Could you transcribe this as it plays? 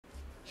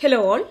Hello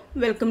all,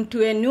 welcome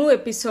to a new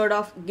episode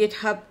of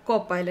GitHub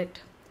Copilot.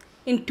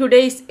 In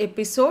today's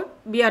episode,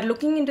 we are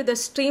looking into the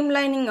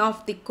streamlining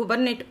of the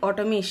Kubernetes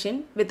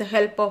automation with the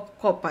help of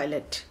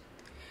Copilot.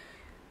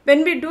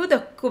 When we do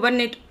the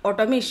Kubernetes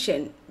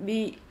automation,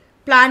 we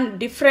plan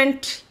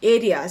different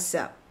areas.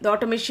 The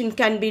automation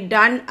can be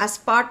done as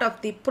part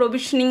of the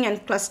provisioning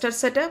and cluster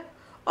setup,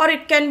 or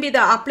it can be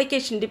the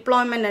application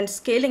deployment and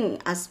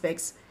scaling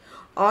aspects,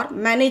 or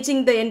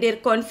managing the entire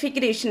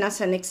configuration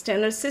as an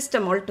external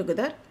system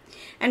altogether.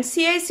 And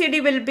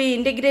CI/CD will be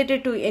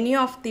integrated to any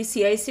of the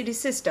CI/CD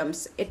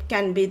systems. It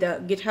can be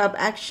the GitHub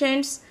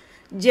Actions,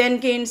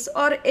 Jenkins,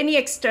 or any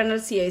external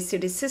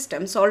CI/CD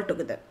systems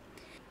altogether.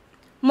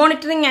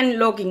 Monitoring and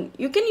logging.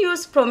 You can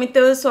use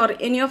Prometheus or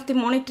any of the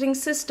monitoring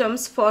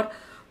systems for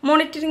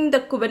monitoring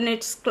the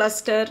Kubernetes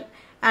cluster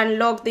and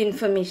log the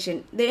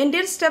information. The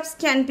entire steps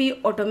can be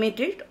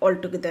automated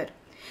altogether.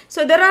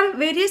 So there are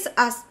various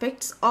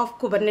aspects of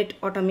Kubernetes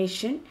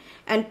automation,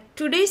 and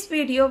today's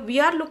video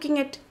we are looking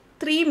at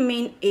three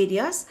main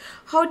areas: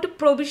 how to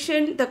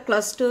provision the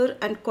cluster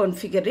and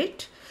configure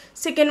it.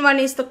 Second one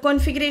is the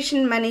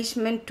configuration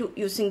management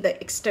using the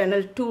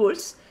external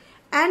tools,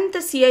 and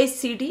the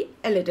CI/CD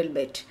a little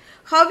bit.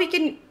 How we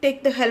can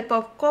take the help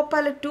of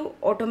Copilot to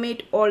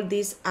automate all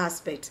these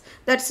aspects.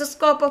 That's the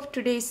scope of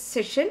today's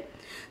session.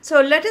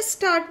 So let us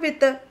start with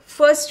the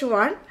first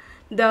one,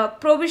 the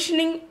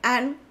provisioning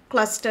and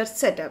cluster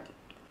setup.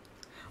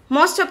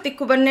 Most of the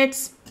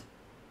Kubernetes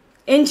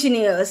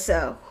engineers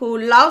who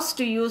loves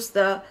to use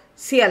the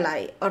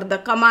CLI or the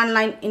command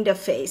line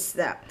interface,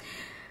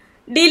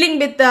 dealing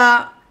with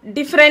the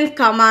different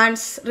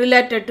commands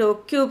related to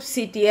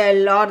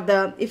kubectl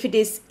or if it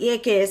is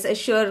AKS,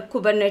 Azure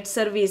Kubernetes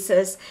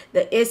Services,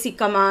 the AC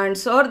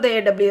commands or the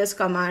AWS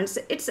commands.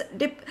 It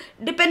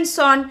depends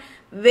on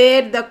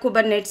where the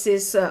Kubernetes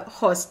is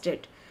hosted.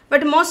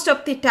 But most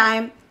of the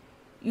time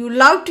you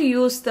love to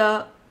use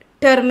the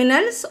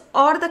terminals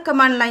or the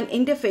command line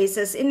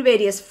interfaces in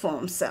various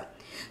forms.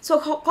 So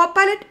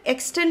Copilot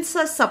extends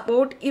the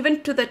support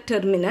even to the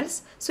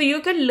terminals. So you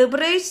can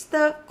leverage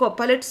the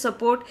Copilot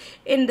support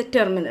in the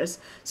terminals.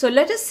 So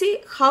let us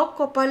see how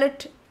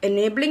Copilot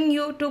enabling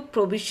you to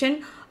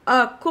provision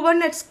a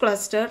Kubernetes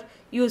cluster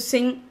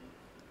using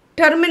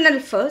terminal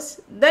first.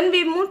 Then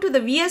we move to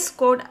the VS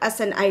Code as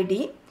an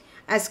ID.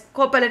 As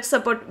Copilot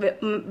support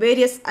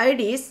various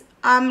IDs,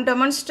 I'm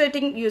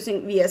demonstrating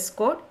using VS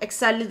Code.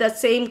 Exactly the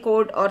same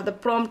code or the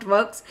prompt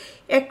works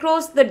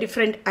across the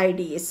different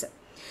IDs.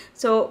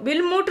 So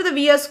we'll move to the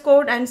VS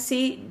Code and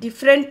see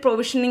different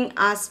provisioning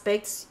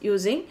aspects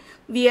using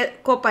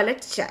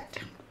Copilot chat.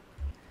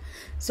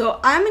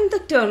 So I'm in the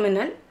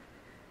terminal.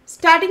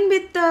 Starting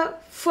with the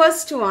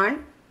first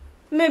one,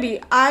 maybe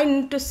I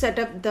need to set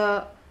up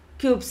the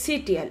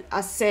kubectl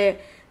as a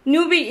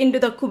newbie into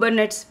the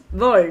Kubernetes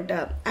world.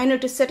 I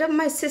need to set up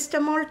my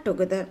system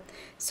altogether.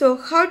 So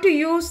how to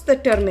use the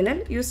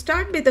terminal? You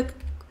start with the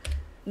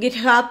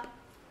GitHub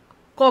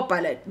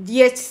Copilot,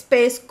 GH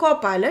space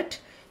Copilot.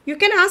 You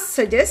can ask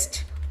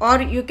suggest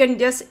or you can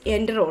just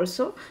enter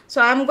also. So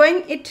I'm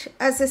going it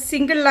as a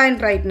single line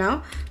right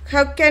now.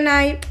 How can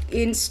I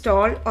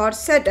install or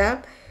set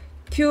up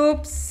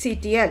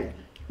kubectl?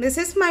 This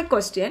is my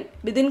question.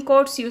 Within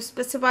quotes you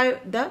specify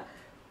the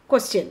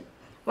question,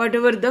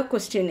 whatever the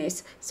question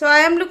is. So I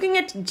am looking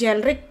at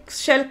generic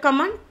shell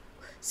command.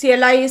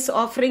 CLI is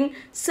offering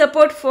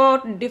support for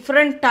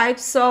different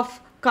types of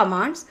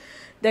commands,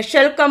 the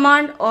shell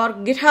command or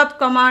GitHub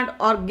command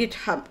or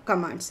GitHub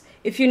commands.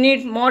 If you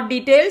need more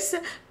details,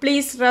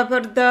 please refer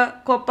the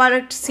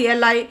Copilot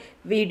CLI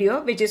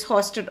video which is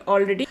hosted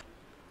already.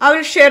 I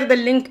will share the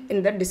link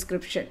in the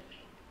description.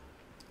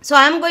 So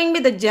I am going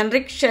with the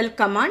generic shell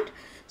command.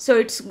 So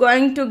it's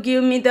going to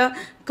give me the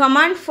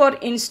command for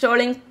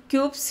installing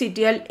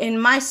kubectl in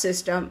my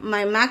system,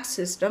 my Mac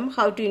system,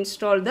 how to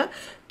install the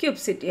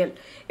kubectl.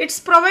 It's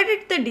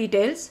provided the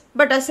details,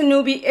 but as a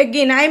newbie,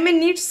 again, I may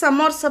need some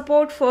more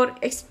support for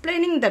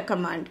explaining the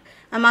command.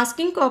 I'm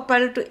asking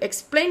Copilot to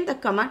explain the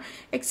command,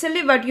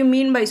 exactly what you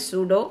mean by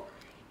sudo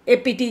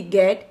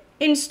apt-get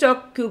install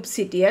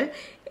kubectl.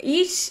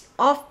 Each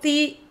of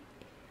the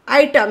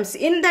items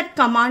in that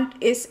command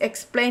is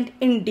explained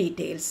in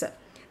details.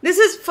 This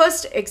is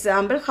first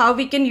example how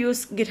we can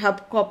use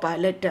GitHub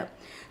Copilot.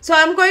 So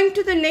I'm going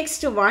to the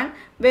next one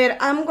where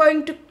I'm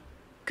going to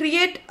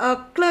create a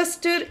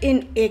cluster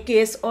in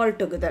AKS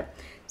altogether.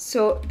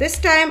 So this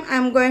time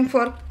I'm going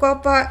for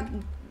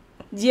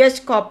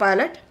GH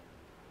Copilot,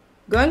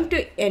 going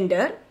to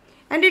enter,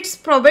 and it's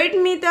provide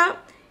me the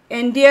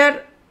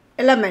entire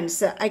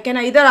elements. I can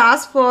either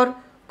ask for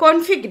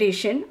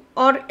configuration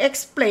or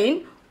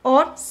explain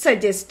or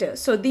suggest.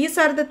 So these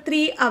are the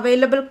three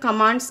available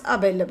commands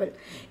available.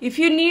 If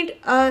you need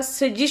a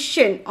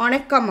suggestion on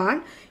a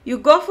command, you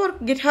go for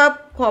GitHub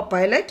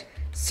Copilot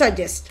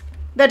suggest.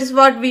 That is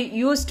what we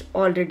used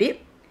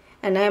already,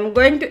 and I am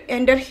going to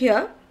enter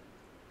here.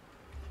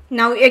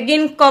 Now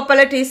again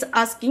Copilot is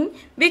asking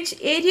which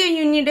area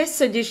you need a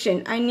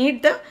suggestion. I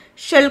need the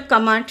shell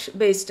command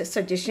based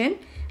suggestion.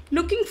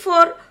 Looking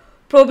for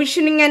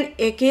provisioning an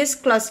AKS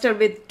cluster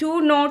with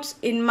 2 nodes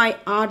in my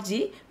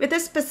RG with a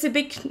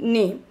specific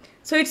name.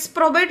 So it's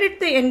provided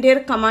the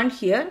entire command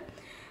here.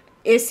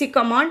 AC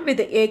command with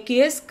the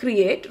AKS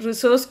create,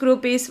 resource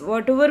group is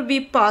whatever we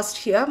passed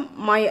here,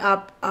 my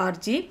app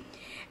RG,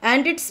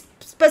 and it's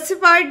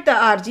specified the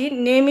RG,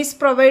 name is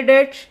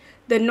provided,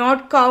 the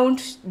node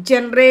count,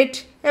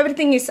 generate,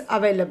 everything is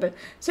available.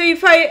 So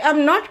if I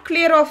am not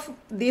clear of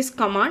this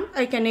command,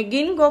 I can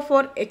again go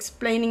for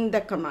explaining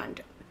the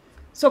command.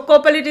 So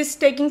Copilot is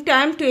taking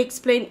time to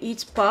explain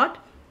each part.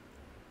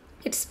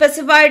 It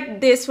specified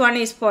this one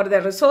is for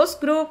the resource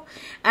group,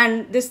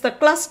 and this the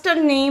cluster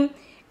name,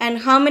 and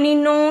how many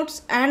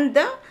nodes, and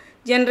the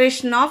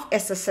generation of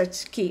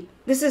SSH key.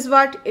 This is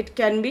what it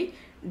can be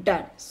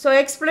done. So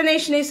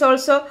explanation is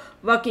also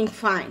working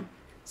fine.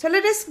 So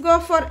let us go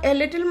for a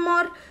little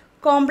more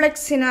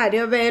complex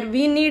scenario where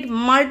we need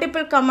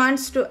multiple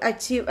commands to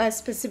achieve a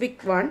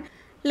specific one.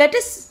 Let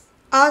us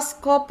ask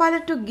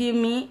Copilot to give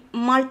me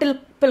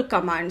multiple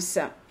commands.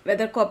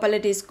 Whether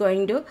Copilot is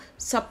going to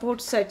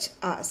support such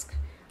ask.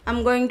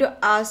 I'm going to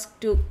ask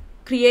to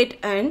create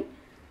an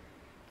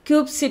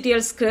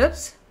kubectl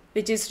scripts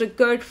which is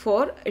required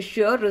for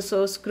Azure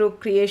resource group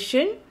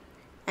creation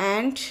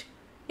and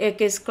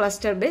AKS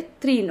cluster with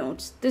 3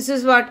 nodes. This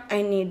is what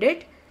I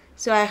needed.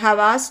 So I have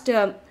asked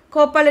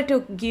Copilot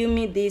to give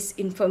me this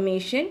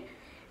information,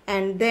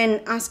 and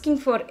then asking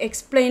for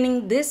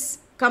explaining this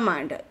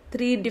command.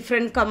 3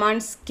 different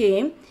commands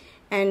came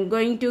and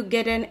going to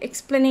get an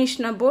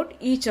explanation about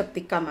each of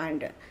the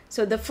command.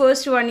 So the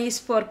first one is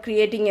for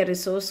creating a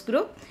resource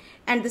group,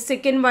 and the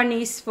second one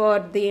is for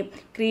the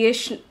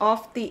creation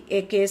of the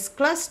AKS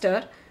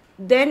cluster,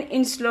 then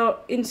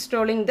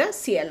installing the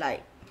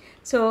CLI.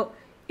 So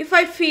if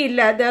I feel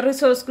the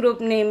resource group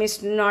name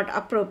is not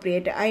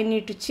appropriate, I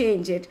need to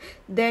change it,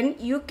 then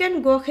you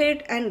can go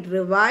ahead and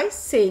revise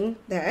saying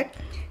that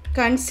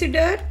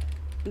consider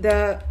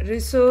the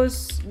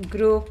resource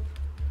group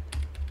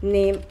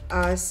name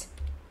as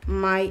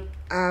my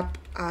app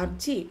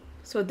RG.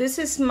 So this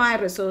is my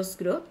resource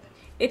group.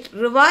 It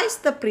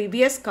revised the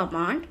previous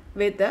command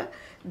with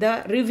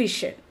the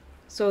revision.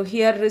 So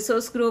here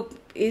resource group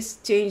is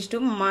changed to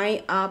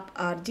my app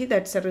RG.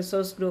 That's a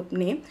resource group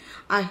name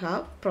I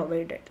have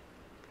provided.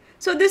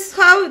 So this is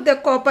how the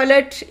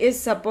Copilot is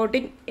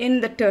supporting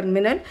in the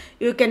terminal.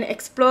 You can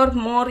explore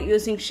more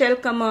using shell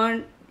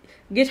command,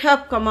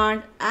 GitHub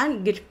command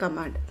and git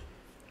command.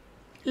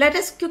 Let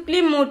us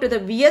quickly move to the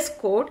VS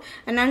Code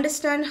and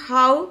understand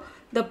how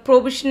the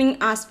provisioning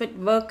aspect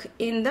work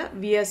in the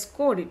VS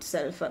Code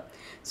itself.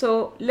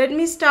 So let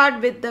me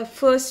start with the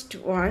first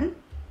one,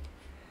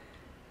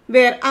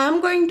 where I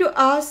am going to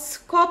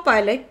ask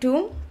Copilot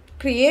to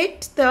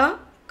create the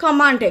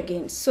command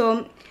again.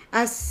 So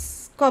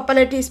as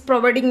Copilot is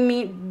providing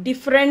me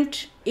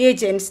different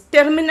agents,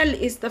 terminal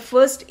is the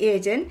first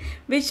agent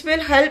which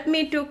will help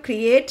me to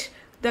create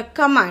the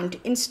command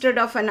instead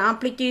of an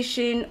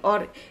application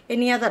or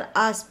any other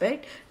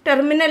aspect.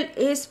 Terminal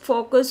is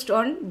focused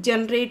on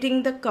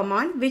generating the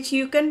command which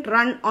you can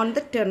run on the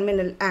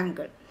terminal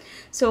angle.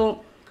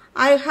 So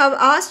I have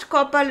asked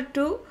Copilot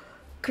to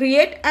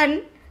create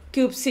an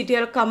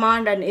kubectl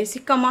command and AC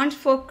commands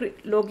for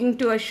logging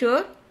to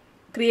Azure,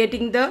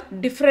 creating the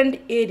different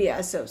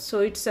areas.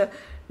 So it's a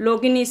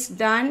login is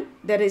done.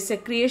 There is a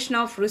creation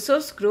of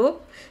resource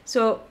group.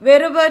 So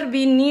wherever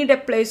we need a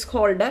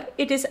placeholder,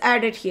 it is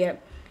added here.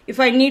 If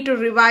I need to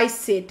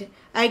revise it,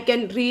 I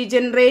can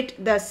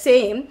regenerate the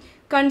same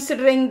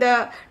considering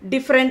the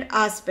different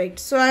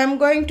aspects. So I am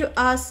going to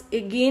ask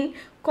again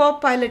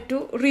Copilot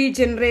to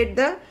regenerate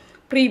the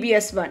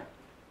previous one.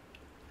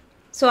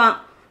 So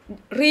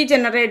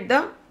regenerate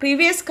the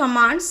previous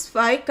commands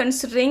by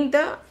considering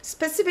the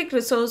specific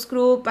resource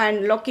group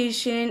and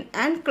location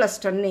and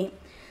cluster name.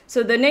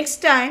 So the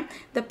next time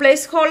the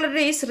placeholder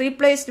is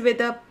replaced with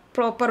the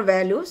proper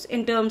values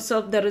in terms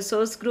of the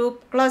resource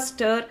group,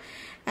 cluster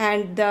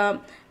and the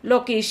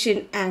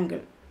location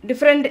angle.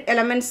 Different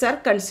elements are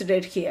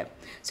considered here.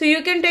 So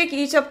you can take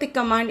each of the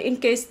command in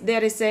case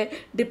there is a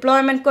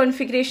deployment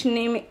configuration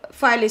name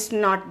file is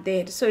not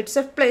there. So it's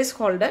a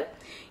placeholder.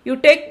 You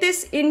take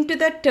this into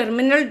the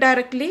terminal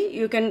directly.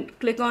 You can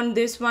click on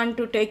this one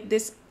to take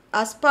this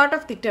as part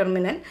of the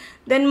terminal.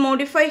 Then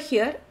modify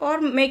here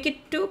or make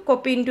it to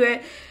copy into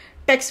a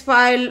text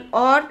file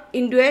or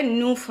into a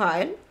new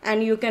file,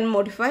 and you can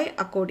modify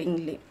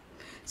accordingly.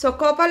 So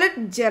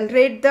Copilot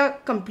generate the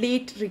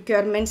complete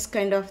requirements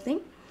kind of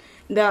thing.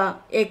 The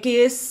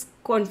AKS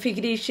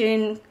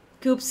configuration,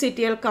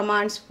 kubectl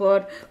commands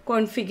for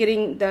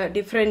configuring the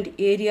different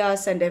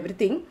areas and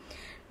everything.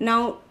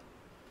 Now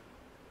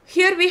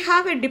here we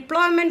have a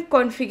deployment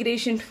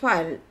configuration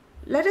file.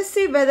 Let us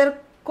see whether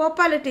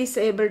Copilot is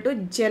able to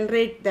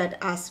generate that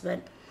as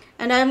well.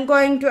 And I am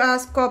going to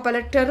ask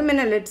Copilot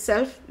terminal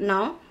itself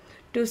now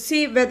to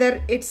see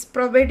whether it's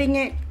providing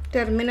a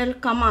terminal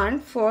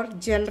command for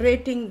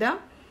generating the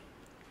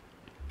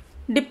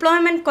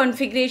deployment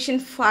configuration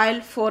file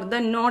for the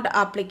node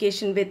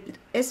application with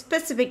a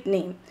specific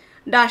name.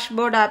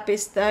 Dashboard app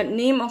is the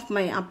name of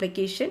my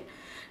application.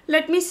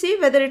 Let me see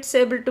whether it's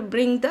able to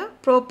bring the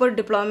proper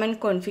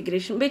deployment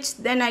configuration, which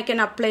then I can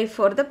apply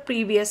for the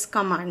previous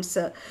commands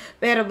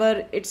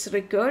wherever it's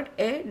required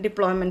a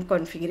deployment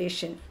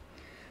configuration.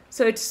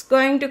 So it's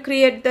going to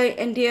create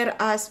the entire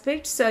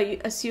aspect. So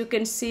as you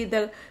can see,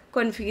 the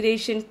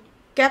configuration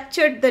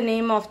captured the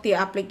name of the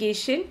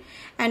application,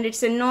 and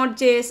it's a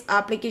Node.js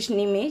application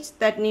image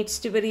that needs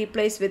to be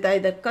replaced with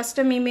either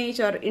custom image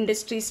or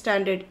industry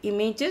standard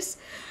images,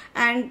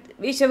 and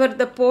whichever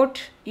the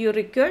port you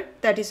require,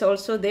 that is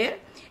also there,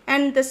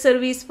 and the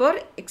service for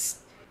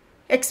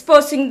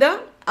exposing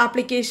the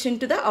application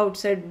to the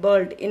outside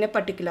world in a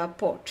particular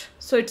port.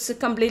 So it's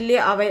completely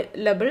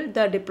available,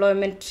 the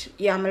deployment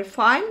YAML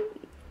file.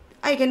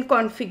 I can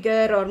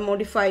configure or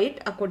modify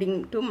it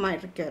according to my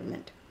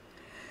requirement.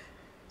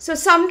 So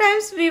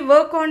sometimes we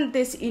work on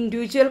this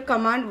individual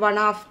command one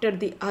after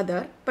the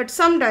other, but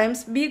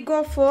sometimes we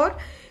go for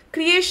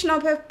creation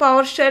of a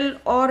PowerShell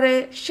or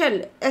a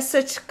shell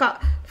sh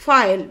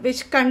file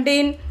which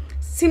contain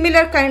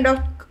similar kind of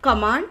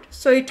command,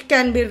 so it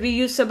can be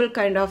reusable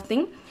kind of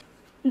thing.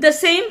 The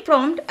same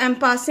prompt I am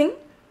passing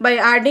by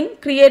adding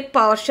create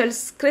PowerShell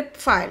script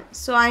file.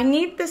 So I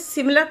need the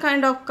similar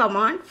kind of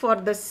command for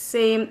the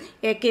same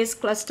AKS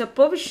cluster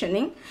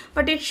provisioning,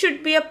 but it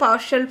should be a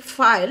PowerShell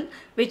file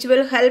which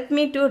will help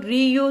me to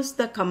reuse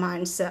the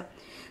commands.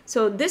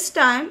 So this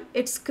time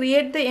it's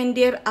create the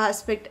entire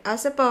aspect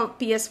as a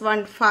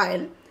PS1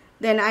 file.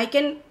 Then I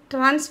can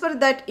transfer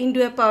that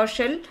into a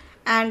PowerShell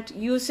and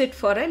use it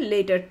for a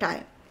later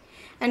time.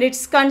 And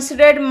it's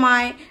considered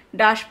my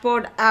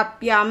dashboard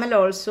app YAML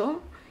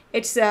also.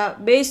 It's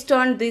based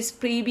on this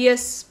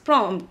previous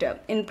prompt.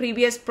 In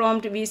previous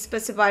prompt we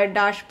specified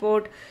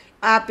dashboard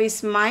app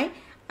is my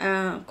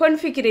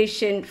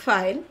configuration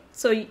file.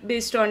 So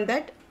based on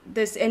that,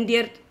 this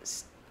entire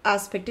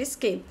aspect is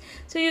came.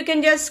 So you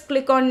can just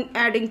click on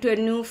adding to a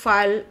new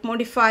file,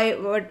 modify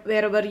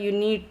wherever you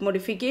need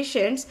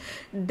modifications,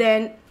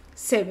 then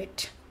save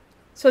it.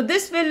 So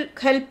this will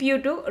help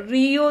you to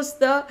reuse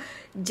the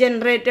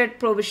generated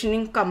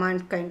provisioning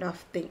command kind of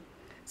thing.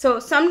 So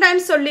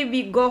sometimes only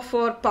we go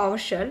for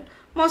PowerShell.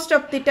 Most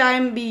of the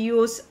time we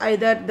use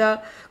either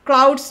the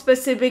cloud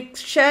specific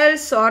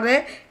shells or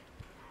a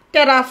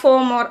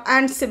Terraform or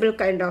Ansible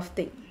kind of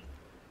thing.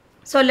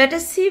 So let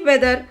us see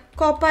whether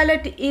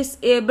Copilot is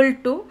able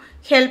to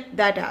help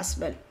that as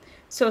well.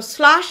 So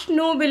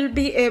 /new will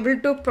be able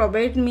to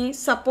provide me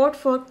support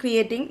for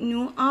creating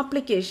new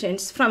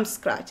applications from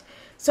scratch.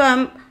 So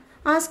I'm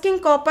asking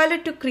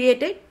Copilot to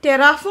create a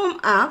Terraform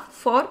app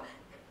for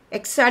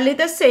exactly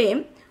the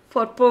same,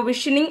 for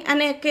provisioning an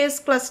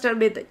AKS cluster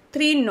with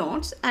 3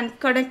 nodes and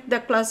connect the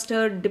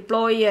cluster,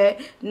 deploy a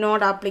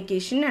node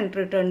application and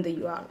return the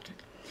URL.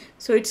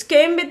 So it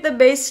came with the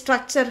base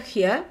structure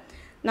here.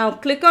 Now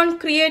click on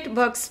create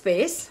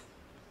workspace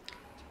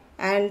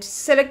and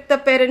select the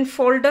parent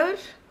folder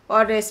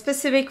or a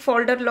specific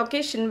folder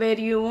location where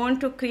you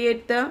want to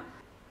create the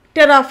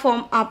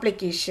Terraform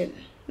application.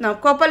 Now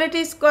Copilot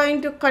is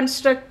going to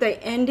construct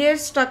the entire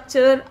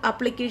structure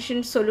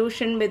application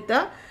solution with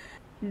the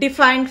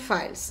defined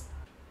files.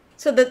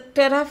 So the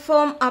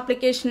Terraform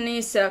application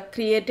is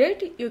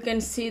created. You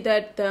can see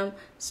that the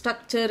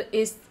structure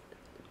is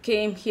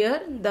came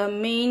here. The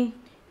main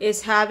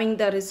is having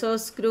the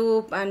resource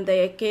group and the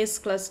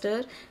AKS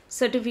cluster,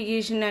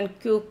 certification and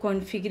queue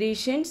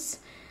configurations.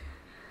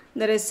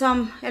 There is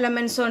some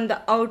elements on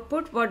the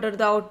output. What are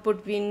the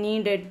output we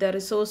needed? The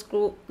resource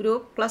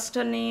group,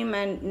 cluster name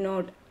and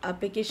node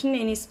application,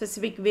 any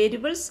specific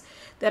variables.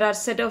 There are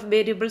set of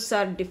variables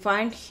are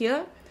defined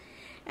here.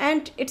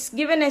 And it's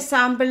given a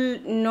sample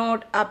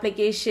node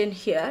application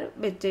here,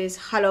 which is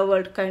hello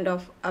world kind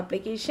of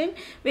application,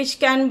 which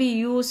can be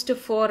used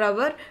for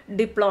our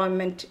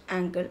deployment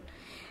angle.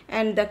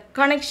 And the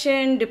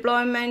connection,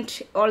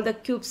 deployment, all the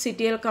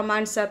kubectl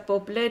commands are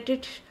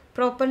populated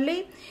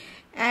properly,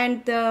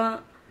 and the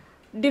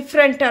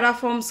different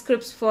Terraform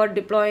scripts for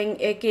deploying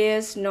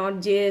AKS,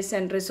 Node.js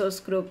and resource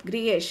group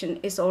creation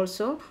is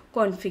also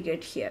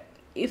configured here.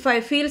 If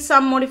I feel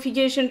some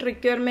modification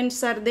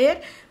requirements are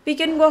there, we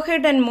can go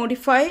ahead and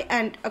modify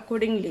and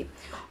accordingly.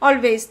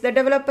 Always the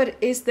developer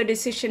is the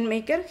decision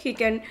maker. He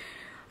can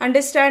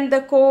understand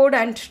the code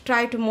and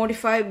try to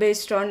modify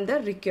based on the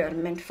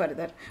requirement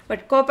further.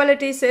 But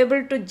Copilot is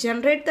able to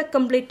generate the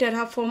complete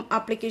Terraform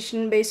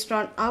application based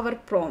on our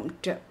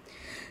prompt.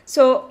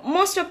 So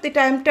most of the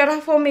time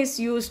Terraform is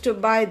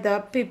used by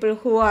the people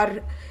who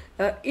are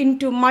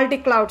into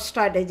multi-cloud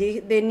strategy.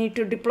 They need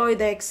to deploy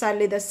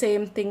exactly the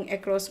same thing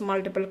across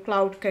multiple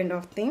cloud kind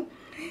of thing.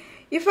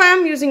 If I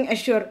am using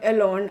Azure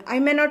alone, I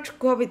may not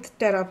go with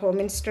Terraform.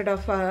 Instead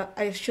of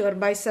Azure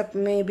Bicep,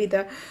 maybe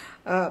the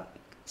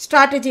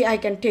strategy I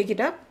can take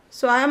it up.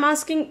 So I am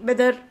asking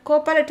whether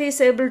Copilot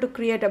is able to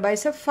create a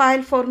Bicep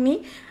file for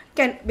me,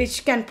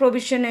 which can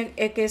provision a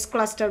AKS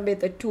cluster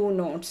with 2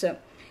 nodes.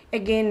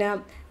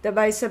 Again, the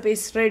Bicep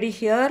is ready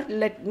here.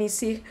 Let me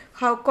see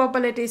how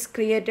Copilot is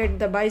created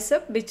the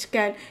Bicep, which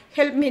can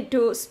help me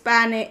to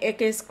span a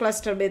AKS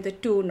cluster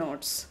with 2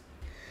 nodes.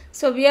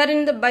 So we are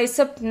in the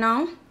Bicep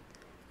now.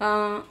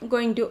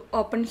 going to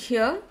open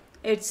here.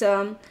 It's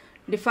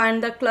define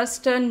the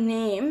cluster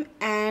name,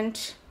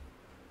 and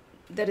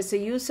there is a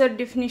user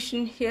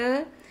definition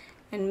here,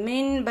 and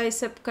main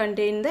bicep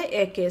contain the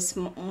AKS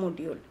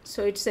module.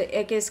 So it's a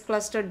AKS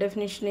cluster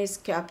definition is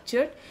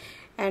captured,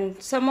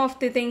 and some of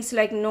the things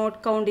like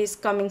node count is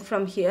coming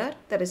from here.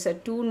 There is a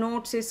 2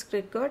 nodes is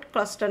required,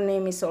 cluster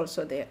name is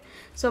also there.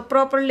 So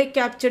properly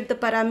captured the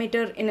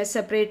parameter in a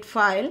separate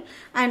file,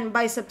 and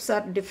biceps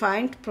are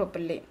defined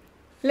properly.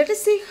 Let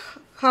us see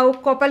how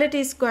Copilot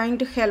is going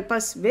to help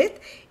us with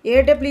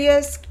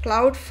AWS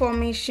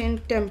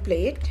CloudFormation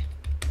template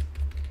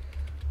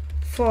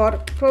for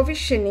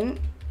provisioning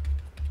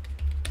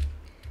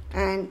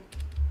and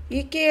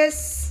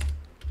EKS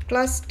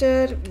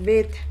cluster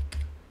with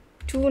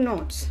 2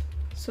 nodes.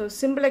 So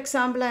simple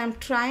example I am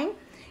trying.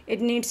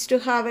 It needs to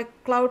have a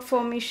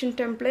CloudFormation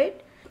template.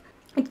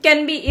 It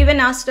can be even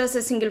asked as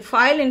a single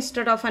file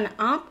instead of an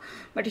app,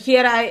 but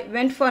here I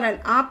went for an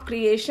app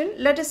creation.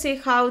 Let us see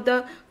how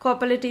the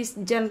Copilot is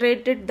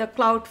generated the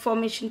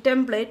CloudFormation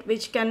template,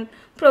 which can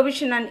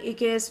provision an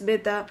EKS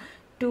with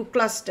 2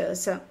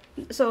 clusters.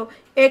 So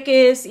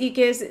AKS,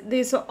 EKS,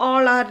 these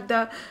all are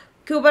the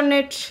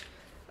Kubernetes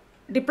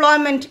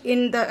deployment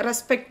in the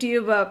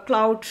respective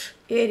cloud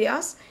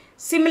areas.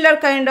 Similar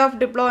kind of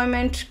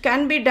deployment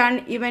can be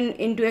done even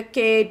into a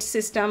K8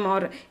 system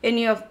or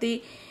any of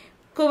the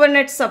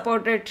Kubernetes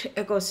supported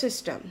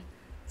ecosystem.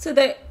 So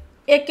the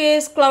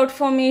AKS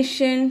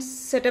CloudFormation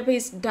setup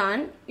is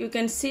done. You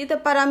can see the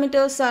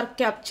parameters are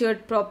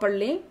captured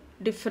properly.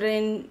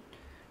 Different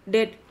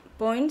data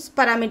points,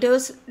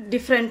 parameters,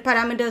 different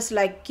parameters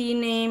like key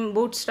name,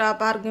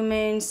 bootstrap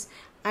arguments,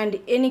 and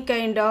any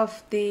kind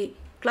of the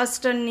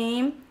cluster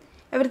name.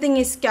 Everything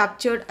is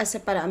captured as a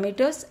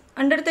parameters.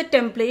 Under the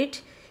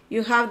template,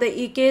 you have the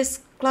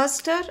EKS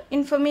cluster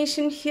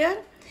information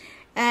here,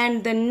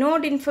 and the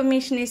node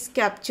information is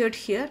captured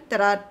here.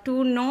 There are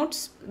 2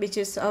 nodes, which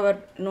is our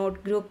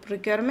node group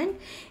requirement.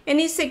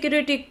 Any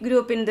security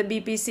group in the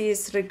BPC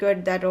is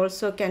required, that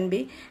also can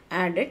be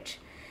added.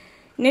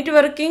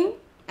 Networking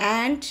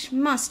and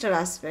master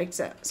aspects.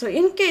 So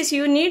in case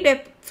you need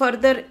a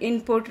further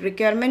input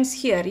requirements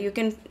here, you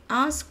can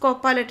ask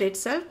Copilot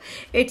itself.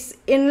 Its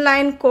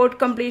inline code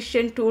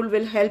completion tool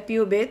will help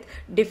you with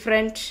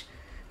different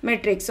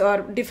metrics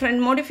or different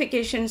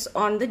modifications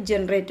on the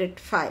generated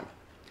file.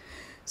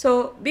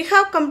 So we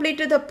have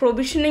completed the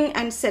provisioning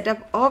and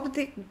setup of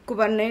the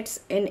Kubernetes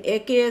in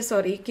AKS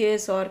or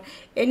EKS or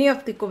any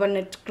of the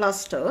Kubernetes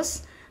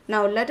clusters.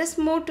 Now let us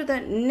move to the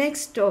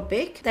next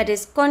topic, that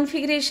is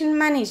configuration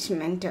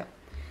management.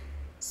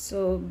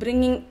 So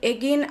bringing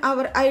again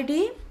our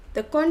ID,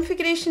 the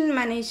configuration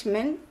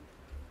management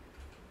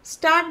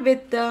start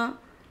with the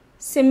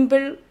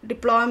simple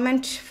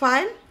deployment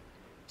file.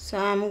 So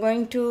I am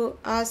going to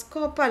ask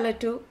Copilot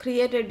to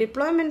create a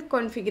deployment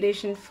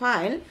configuration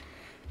file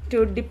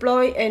to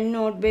deploy a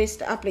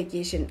node-based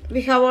application.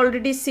 We have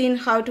already seen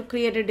how to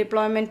create a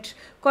deployment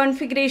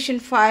configuration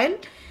file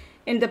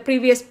in the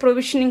previous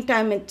provisioning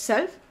time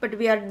itself, but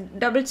we are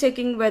double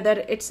checking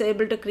whether it's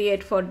able to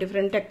create for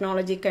different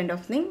technology kind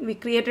of thing. We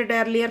created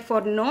earlier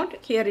for Node,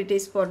 here it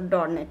is for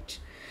 .NET.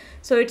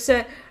 So it's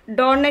a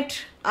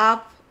 .NET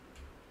app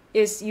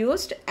is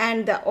used,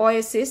 and the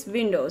OS is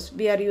Windows.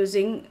 We are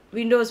using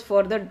Windows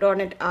for the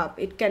 .NET app.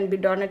 It can be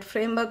 .NET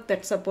framework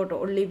that support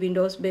only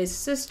Windows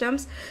based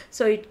systems,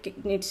 so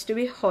it needs to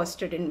be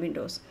hosted in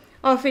Windows.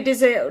 Or if it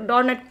is a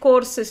 .NET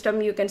Core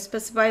system, you can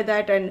specify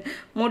that and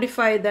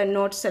modify the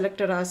node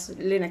selector as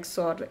Linux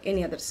or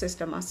any other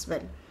system as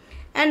well.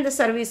 And the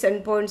service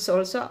endpoints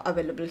also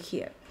available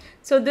here.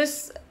 So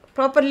this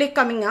properly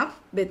coming up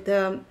with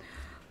the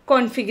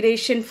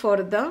configuration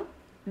for the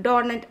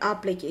 .NET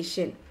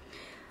application.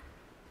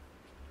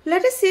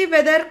 Let us see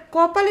whether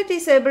Copilot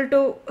is able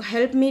to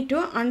help me to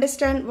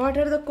understand what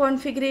are the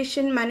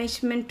configuration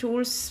management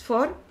tools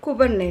for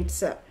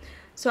Kubernetes.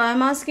 So I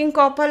am asking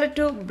Copilot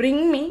to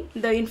bring me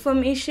the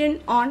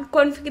information on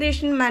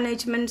configuration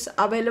managements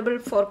available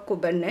for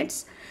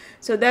Kubernetes.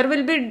 So there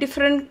will be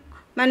different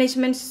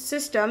management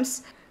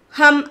systems.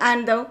 Hum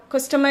and the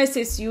customize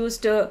is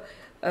used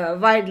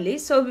widely.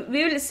 So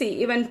we will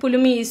see even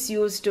Pulumi is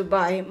used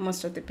by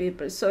most of the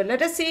people. So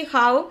let us see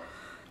how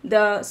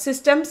the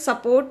system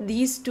support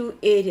these 2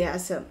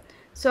 areas.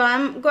 So I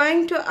am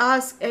going to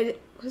ask a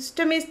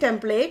customize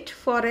template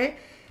for a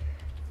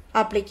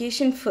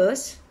application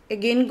first.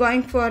 Again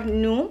going for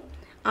new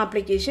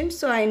application.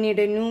 So I need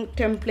a new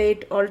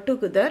template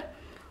altogether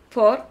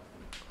for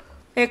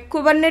a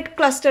Kubernetes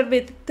cluster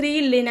with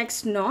 3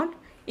 Linux node.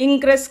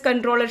 Ingress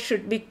controller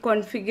should be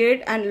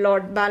configured and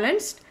load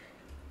balanced.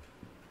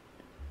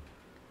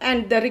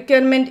 And the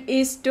requirement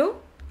is to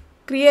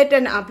create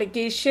an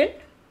application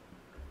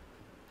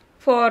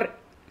for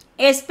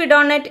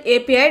ASP.NET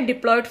API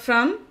deployed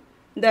from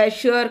the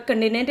Azure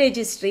Container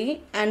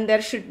Registry, and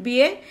there should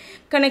be a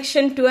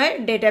connection to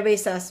a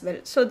database as well.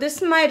 So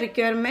this is my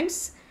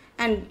requirements,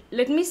 and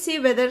let me see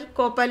whether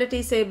Copilot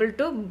is able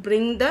to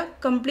bring the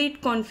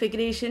complete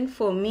configuration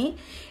for me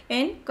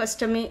in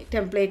custom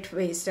template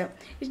ways.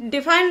 It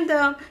defined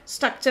the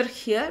structure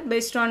here.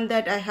 Based on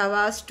that, I have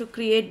asked to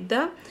create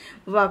the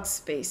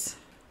workspace.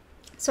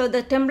 So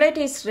the template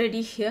is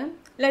ready here.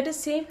 Let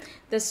us see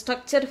the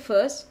structure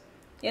first.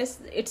 Yes,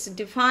 its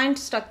defined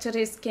structure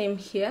came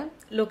here,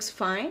 looks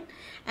fine,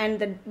 and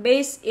the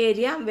base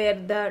area where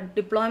the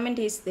deployment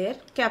is there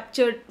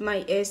captured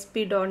my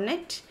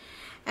ASP.NET,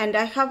 and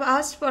I have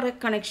asked for a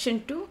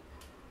connection to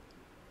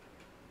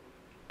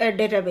a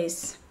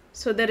database.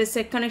 So there is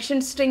a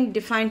connection string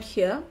defined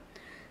here.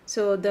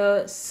 So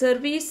the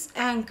service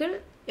angle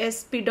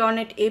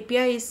ASP.NET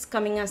API is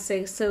coming as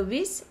a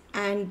service,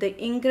 and the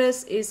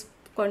ingress is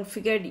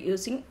configured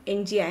using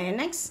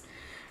nginx.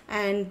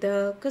 And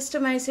the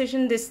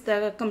customization, this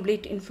the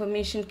complete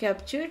information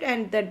captured,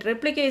 and the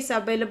replica is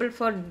available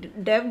for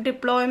dev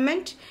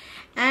deployment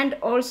and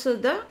also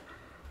the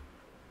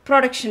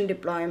production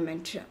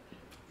deployment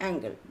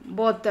angle.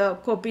 Both the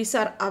copies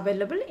are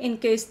available. In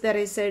case there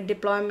is a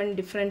deployment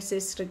difference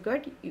is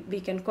required, we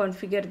can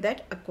configure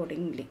that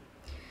accordingly.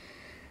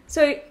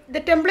 So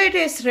the template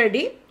is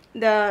ready.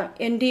 The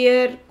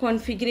entire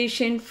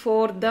configuration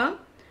for the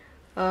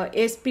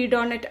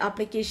ASP.NET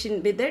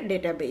application with the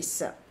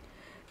database.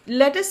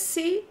 Let us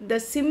see the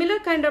similar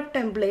kind of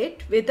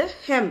template with the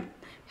hem.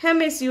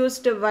 Hem is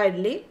used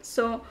widely.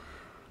 So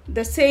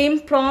the same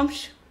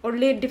prompt,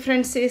 only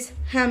difference is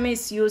hem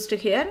is used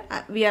here.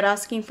 We are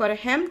asking for a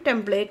hem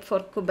template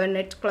for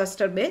Kubernetes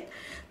cluster with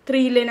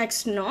 3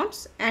 Linux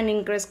nodes and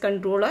ingress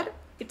controller.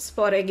 It's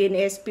for again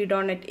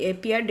ASP.NET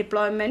API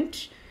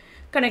deployment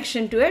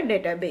connection to a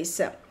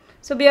database.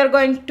 So we are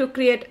going to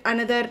create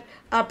another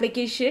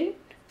application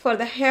for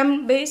the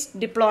hem based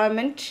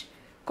deployment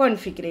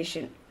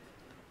configuration.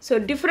 So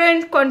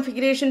different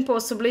configuration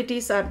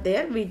possibilities are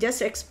there. We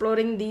just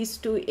exploring these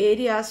two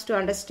areas to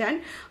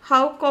understand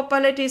how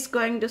Copilot is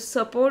going to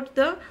support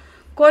the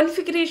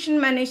configuration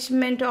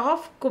management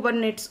of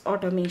Kubernetes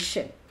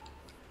automation.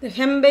 The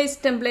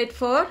hem-based template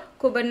for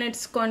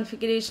Kubernetes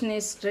configuration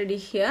is ready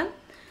here.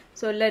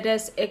 So let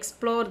us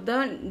explore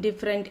the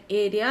different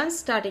areas,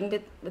 starting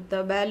with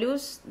the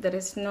values. There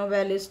is no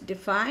values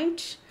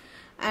defined,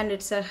 and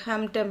it's a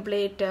hem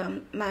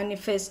template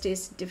manifest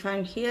is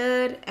defined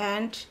here,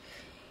 and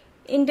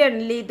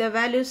internally the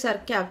values are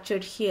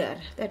captured here.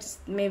 That's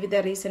maybe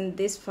the reason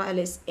this file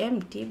is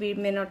empty. We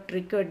may not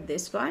record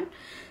this one.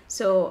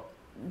 So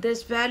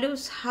these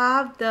values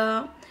have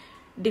the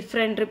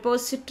different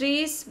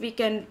repositories. We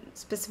can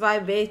specify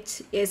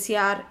which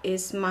ACR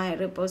is my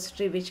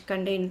repository which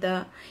contain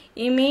the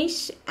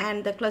image,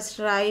 and the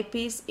cluster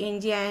IPs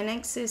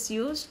nginx is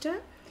used.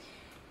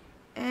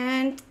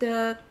 And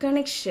the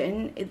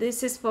connection,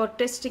 this is for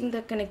testing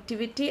the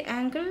connectivity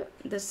angle.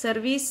 The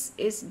service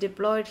is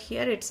deployed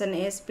here. It's an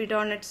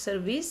ASP.NET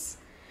service,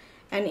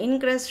 and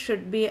ingress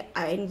should be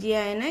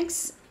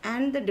nginx,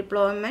 and the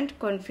deployment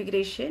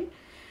configuration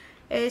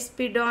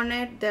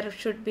ASP.NET. There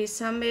should be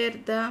somewhere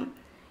the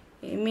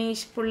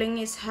image pulling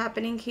is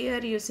happening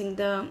here using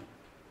the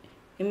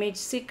image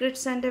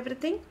secrets and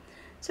everything.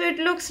 So it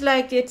looks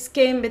like it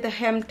came with a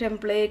hem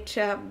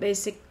template.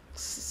 Basic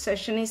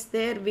session is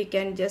there. We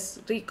can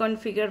just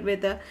reconfigure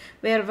with the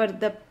wherever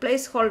the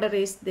placeholder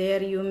is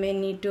there, you may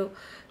need to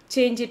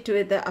change it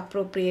with the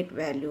appropriate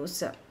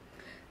values.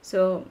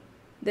 So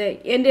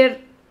the entire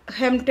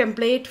hem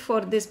template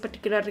for this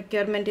particular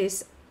requirement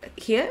is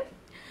here.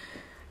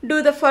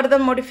 Do the further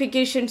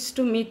modifications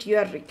to meet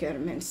your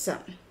requirements.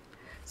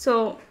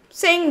 So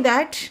saying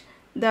that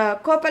the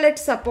Copilot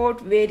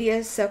support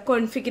various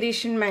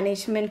configuration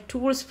management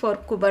tools for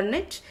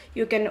Kubernetes.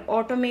 You can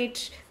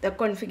automate the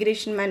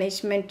configuration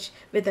management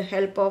with the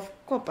help of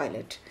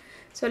Copilot.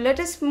 So let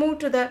us move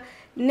to the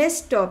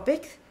next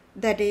topic,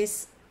 that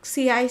is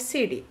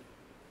CI/CD.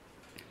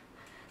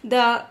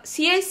 The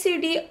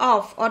CI/CD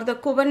of, or the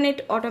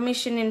Kubernetes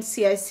automation in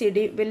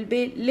CI/CD, will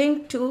be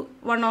linked to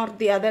one or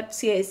the other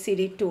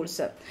CI/CD tools.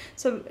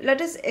 So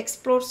let us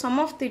explore some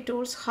of the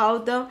tools, how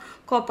the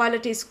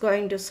Copilot is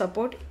going to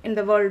support in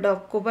the world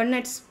of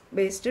Kubernetes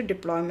based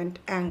deployment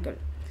angle.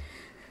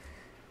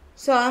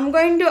 So I'm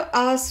going to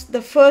ask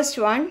the first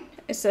one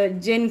is a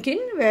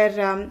Jenkins,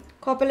 where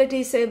Copilot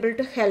is able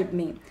to help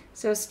me.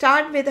 So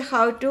start with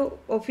how to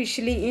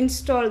officially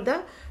install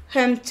the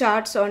hem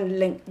charts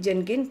on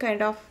Jenkins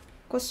kind of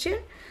question.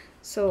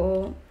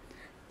 So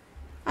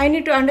I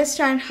need to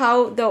understand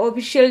how the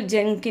official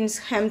Jenkins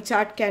hem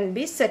chart can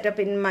be set up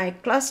in my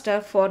cluster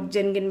for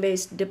Jenkins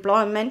based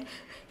deployment.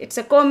 It's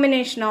a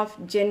combination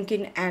of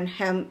Jenkins and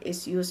hem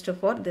is used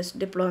for this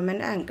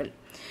deployment angle.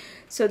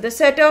 So the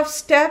set of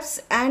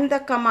steps and the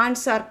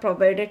commands are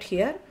provided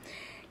here.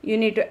 You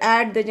need to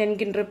add the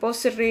Jenkins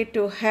repository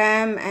to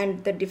hem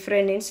and the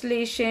different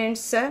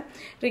installations,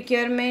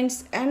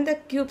 requirements, and the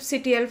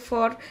kubectl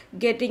for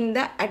getting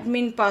the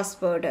admin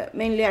password.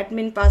 Mainly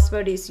admin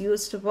password is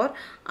used for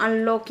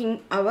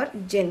unlocking our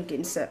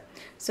Jenkins.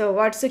 So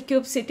what's the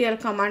kubectl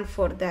command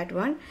for that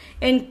one?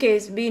 In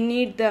case we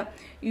need the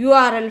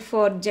URL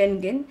for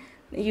Jenkins,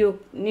 you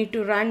need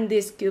to run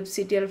this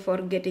kubectl for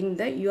getting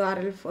the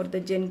URL for the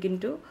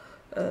Jenkins to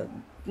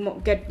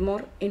get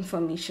more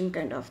information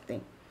kind of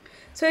thing.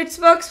 So it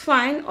works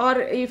fine. Or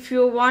if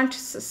you want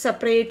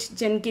separate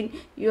Jenkins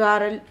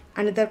URL,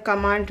 another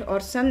command or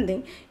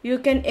something, you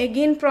can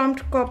again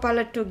prompt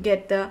Copilot to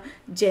get the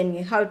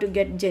Jenkins, how to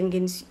get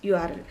Jenkins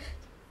URL.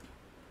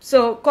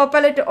 So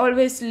Copilot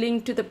always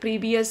linked to the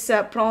previous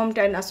prompt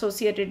and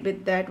associated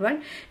with that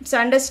one. It's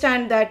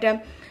understand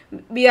that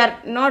we are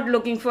not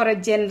looking for a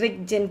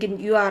generic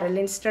Jenkins URL.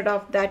 Instead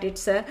of that,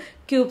 it's a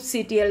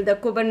kubectl, the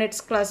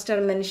Kubernetes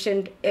cluster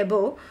mentioned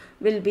above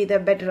will be the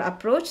better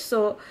approach.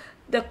 So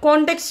the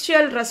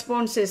contextual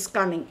response is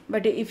coming.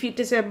 But if it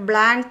is a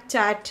blank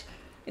chat,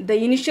 the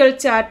initial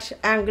chat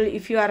angle,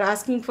 if you are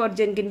asking for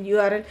Jenkins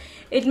URL,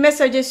 it may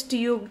suggest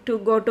you to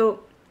go to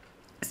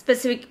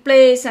specific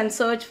place and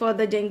search for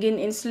the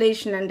Jenkins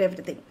installation and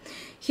everything.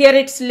 Here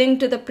it's linked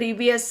to the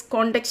previous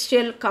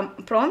contextual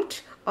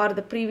prompt or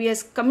the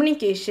previous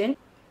communication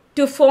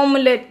to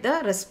formulate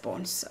the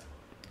response.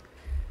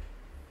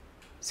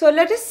 So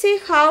let us see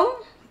how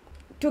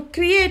to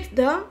create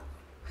the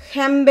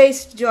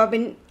hem-based job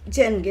in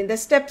Jenkins. The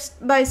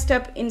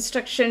step-by-step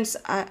instructions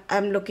I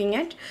am looking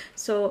at.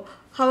 So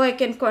how I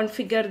can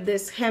configure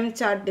this hem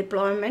chart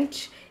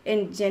deployment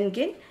in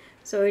Jenkins.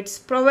 So it's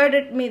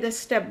provided me the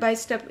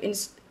step-by-step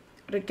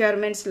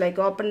requirements like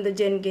open the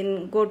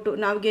Jenkins, go to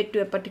navigate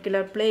to a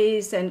particular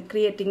place and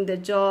creating the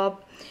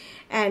job,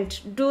 and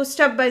do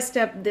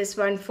step-by-step this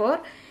one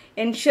for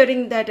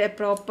ensuring that a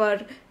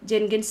proper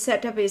Jenkins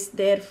setup is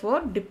there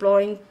for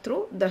deploying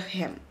through the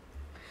hem.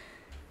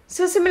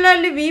 So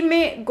similarly, we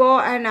may go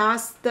and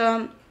ask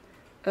the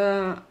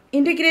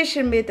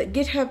integration with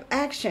GitHub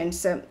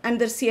Actions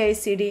under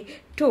CI/CD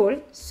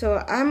tool.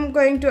 So I'm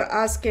going to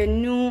ask a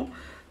new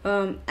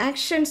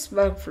actions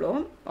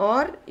workflow,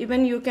 or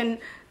even you can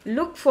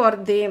look for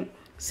the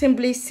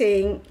simply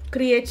saying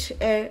create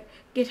a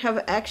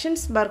GitHub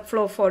Actions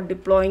workflow for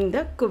deploying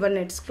the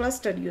Kubernetes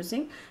cluster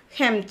using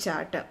hem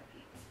chart.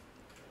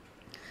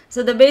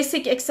 So the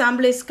basic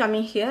example is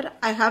coming here.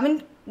 I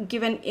haven't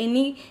given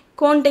any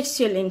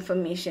contextual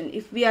information.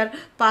 If we are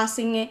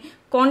passing a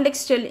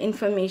contextual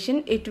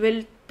information, it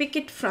will pick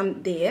it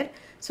from there.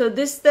 So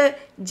this is the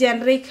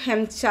generic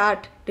hem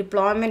chart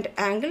deployment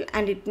angle,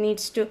 and it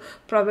needs to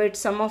provide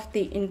some of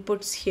the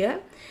inputs here.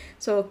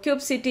 So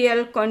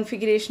kubectl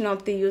configuration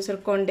of the user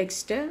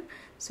context.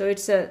 So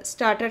it's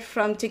started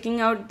from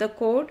checking out the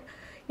code,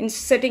 in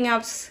setting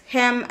up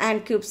hem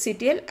and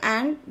kubectl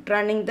and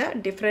running the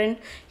different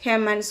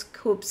hem and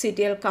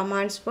kubectl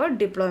commands for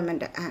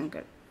deployment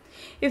angle.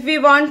 If we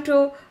want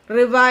to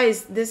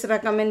revise this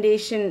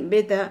recommendation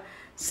with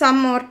some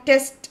more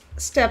test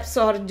steps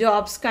or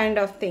jobs kind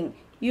of thing,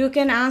 you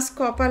can ask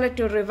Copilot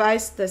to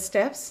revise the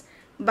steps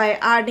by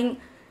adding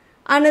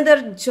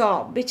another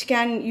job which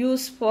can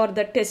use for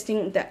the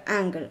testing the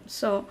angle.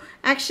 So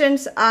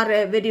actions are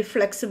a very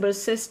flexible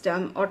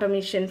system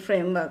automation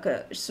framework.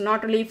 It's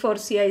not only for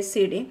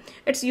CI/CD,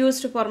 it's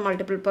used for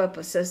multiple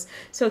purposes.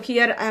 So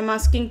here I am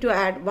asking to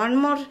add one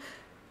more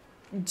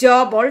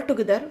job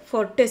altogether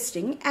for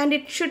testing, and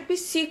it should be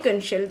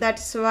sequential.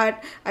 That's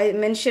what I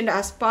mentioned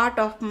as part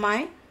of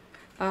my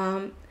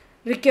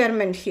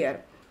requirement here.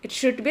 It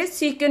should be a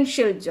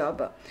sequential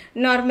job.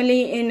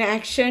 Normally in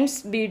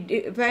actions we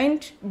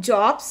defined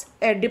jobs.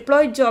 A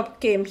deploy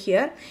job came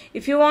here.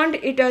 If you want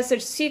it as a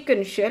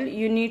sequential,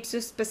 you need to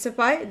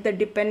specify the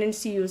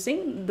dependency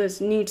using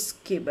this needs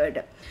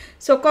keyword.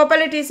 So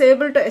Copilot is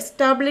able to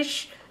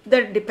establish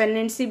the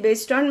dependency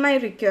based on my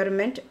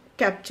requirement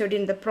captured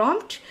in the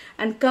prompt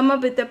and come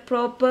up with a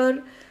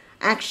proper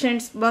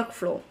actions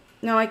workflow.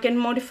 Now I can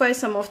modify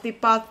some of the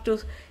path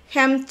to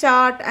hem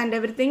chart and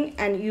everything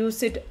and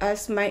use it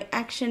as my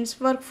actions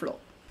workflow.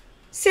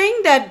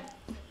 Saying that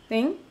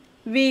thing,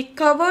 we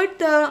covered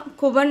the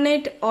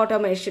Kubernetes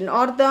automation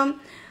or the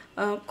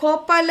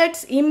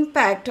Copilot's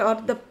impact or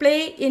the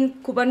play in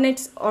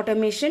Kubernetes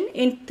automation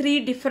in 3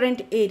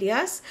 different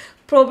areas: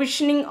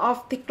 provisioning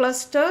of the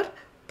cluster,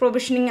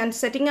 provisioning and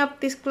setting up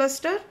this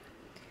cluster,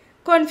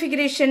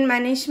 configuration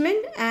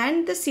management,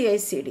 and the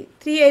CI/CD.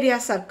 3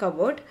 areas are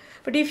covered.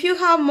 But if you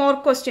have more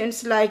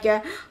questions like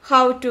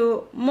how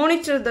to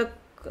monitor the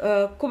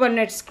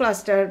Kubernetes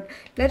cluster,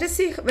 let us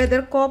see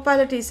whether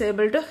Copilot is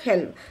able to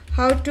help.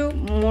 How to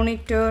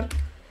monitor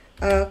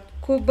a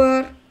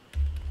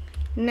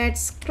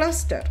Kubernetes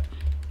cluster.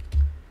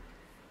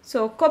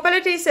 So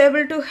Copilot is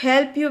able to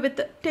help you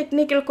with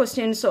technical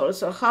questions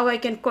also. How I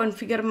can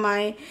configure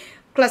my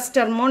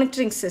cluster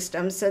monitoring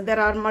systems.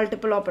 There are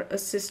multiple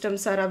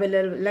systems are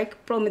available like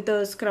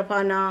Prometheus,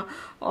 Grafana,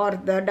 or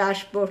the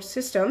dashboard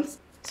systems.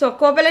 So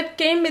Copilot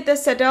came with a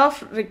set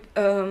of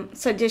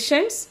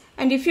suggestions,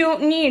 and if you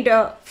need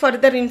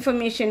further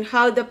information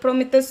how the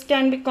Prometheus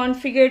can be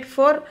configured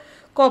for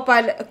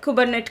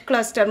Kubernetes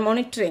cluster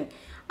monitoring,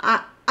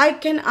 I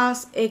can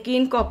ask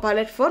again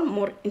Copilot for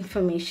more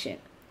information.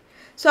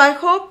 So I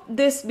hope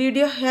this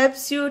video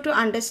helps you to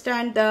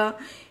understand the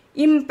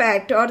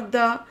impact or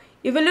the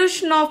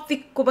evolution of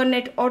the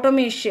Kubernetes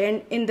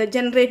automation in the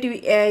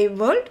generative AI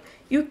world.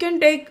 You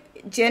can take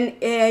Gen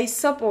AI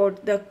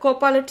support, the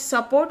Copilot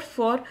support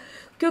for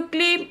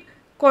quickly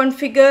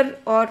configure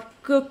or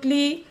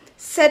quickly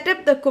set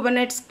up the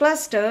Kubernetes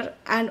cluster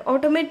and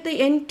automate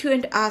the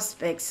end-to-end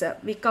aspects.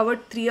 We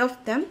covered 3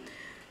 of them.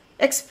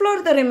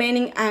 Explore the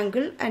remaining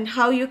angle and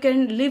how you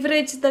can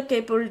leverage the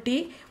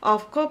capability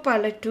of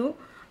Copilot to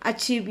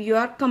achieve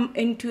your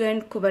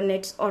end-to-end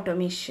Kubernetes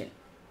automation.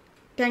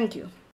 Thank you.